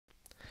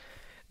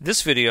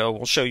This video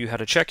will show you how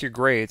to check your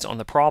grades on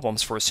the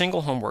problems for a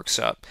single homework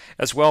set,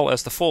 as well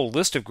as the full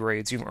list of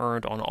grades you've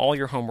earned on all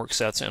your homework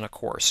sets in a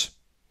course.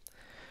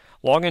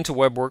 Log into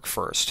WeBWorK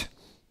first.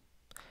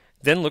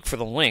 Then look for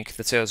the link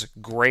that says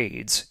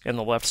Grades in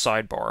the left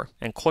sidebar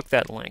and click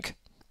that link.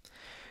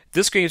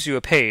 This gives you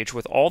a page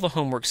with all the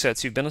homework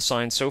sets you've been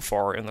assigned so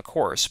far in the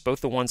course,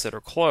 both the ones that are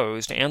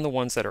closed and the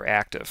ones that are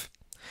active.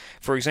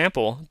 For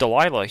example,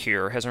 Delilah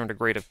here has earned a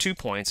grade of 2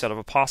 points out of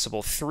a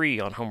possible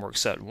 3 on homework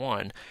set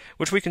 1,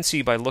 which we can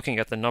see by looking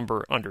at the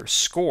number under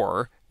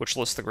Score, which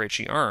lists the grade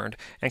she earned,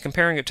 and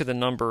comparing it to the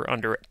number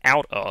under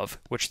Out of,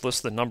 which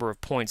lists the number of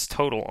points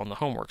total on the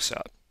homework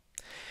set.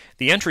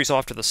 The entries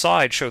off to the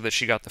side show that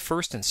she got the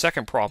first and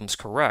second problems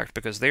correct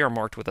because they are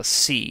marked with a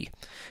C.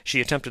 She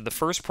attempted the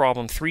first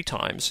problem 3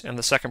 times and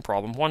the second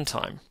problem 1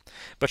 time,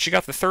 but she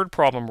got the third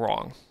problem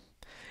wrong.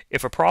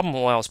 If a problem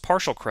allows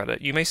partial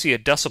credit, you may see a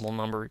decimal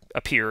number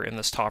appear in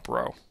this top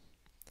row.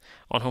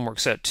 On homework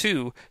set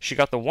 2, she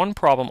got the one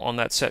problem on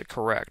that set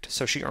correct,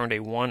 so she earned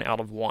a 1 out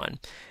of 1,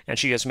 and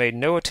she has made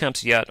no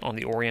attempts yet on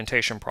the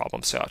orientation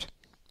problem set.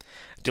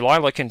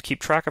 Delilah can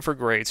keep track of her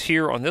grades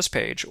here on this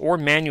page, or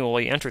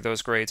manually enter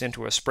those grades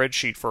into a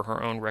spreadsheet for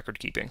her own record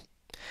keeping.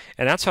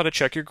 And that's how to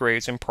check your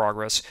grades in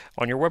progress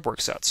on your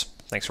WeBWorK sets.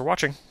 Thanks for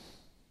watching.